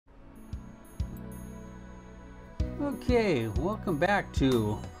Okay, welcome back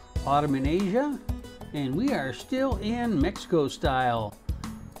to Autumn in Asia, and we are still in Mexico style.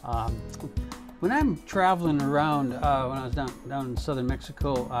 When I'm traveling around, when I was down in southern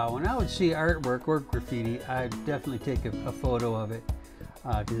Mexico, when I would see artwork or graffiti, I'd definitely take a photo of it,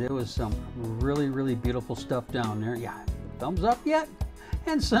 because there was some really beautiful stuff down there. Yeah, thumbs up yet?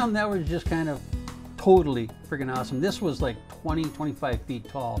 And some that was just kind of totally freaking awesome. This was like 25 feet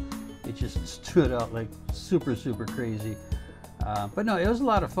tall. It just stood out like super crazy. But no, it was a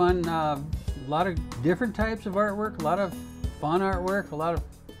lot of fun. A lot of different types of artwork, a lot of fun artwork, a lot of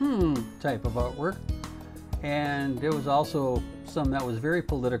type of artwork. And there was also some that was very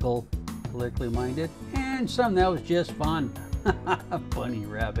politically minded, and some that was just fun. Bunny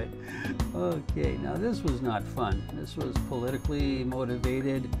rabbit. Okay, now this was not fun. This was politically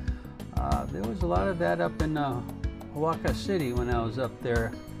motivated. There was a lot of that up in Oaxaca City when I was up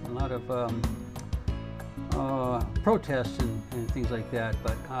there. A lot of protests and things like that.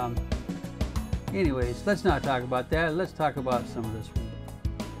 But anyways, let's not talk about that. Let's talk about some of this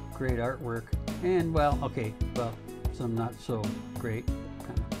great artwork. And some not so great,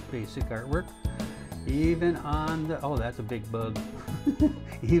 kind of basic artwork. Even on the, oh, that's a big bug.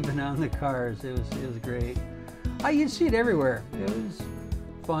 Even on the cars, it was great. You'd see it everywhere. It was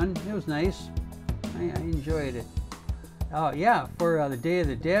fun. It was nice. I enjoyed it. Oh yeah, for the Day of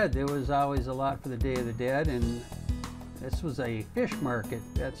the Dead, there was always a lot for the Day of the Dead, and this was a fish market.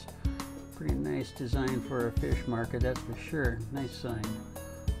 That's pretty nice design for a fish market, that's for sure. Nice sign.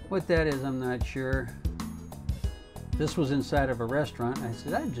 What that is, I'm not sure. This was inside of a restaurant. I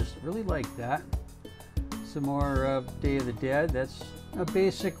said, I just really like that. Some more Day of the Dead. That's a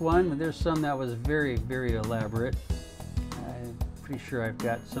basic one, but there's some that was very elaborate. I'm pretty sure I've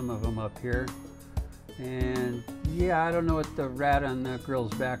got some of them up here. And yeah, I don't know what the rat on the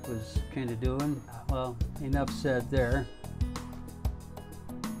girl's back was kind of doing. Well, enough said there.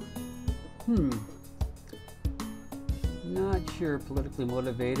 Not sure, politically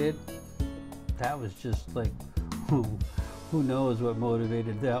motivated. That was just like, who knows what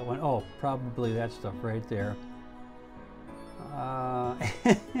motivated that one. Oh, probably that stuff right there.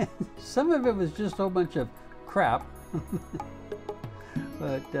 Some of it was just a whole bunch of crap.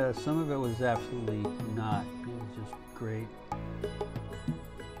 But some of it was absolutely not. It was just great.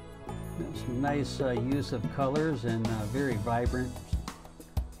 Some nice use of colors and very vibrant.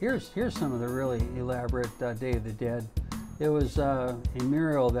 Here's some of the really elaborate Day of the Dead. There was a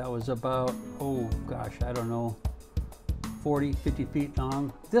mural that was about, oh gosh, I don't know, 40-50 feet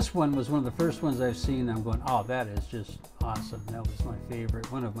long. This one was one of the first ones I've seen. I'm going, oh, that is just awesome. That was my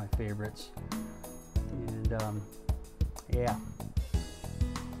favorite, one of my favorites. And yeah.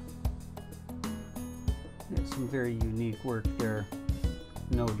 There's some very unique work there,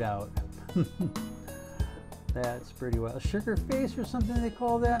 no doubt. That's pretty well. Sugar face or something they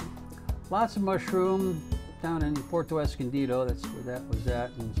call that. Lots of mushroom down in Puerto Escondido. That's where that was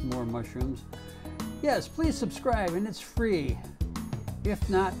at, and some more mushrooms. Yes, please subscribe, and it's free. If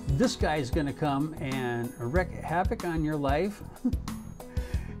not, this guy's gonna come and wreak havoc on your life.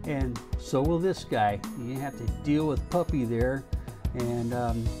 And so will this guy. You have to deal with Puppy there. And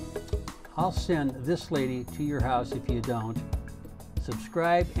I'll send this lady to your house if you don't.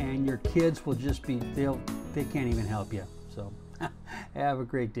 Subscribe, and your kids will just be, they can't even help you. So have a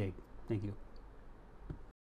great day. Thank you.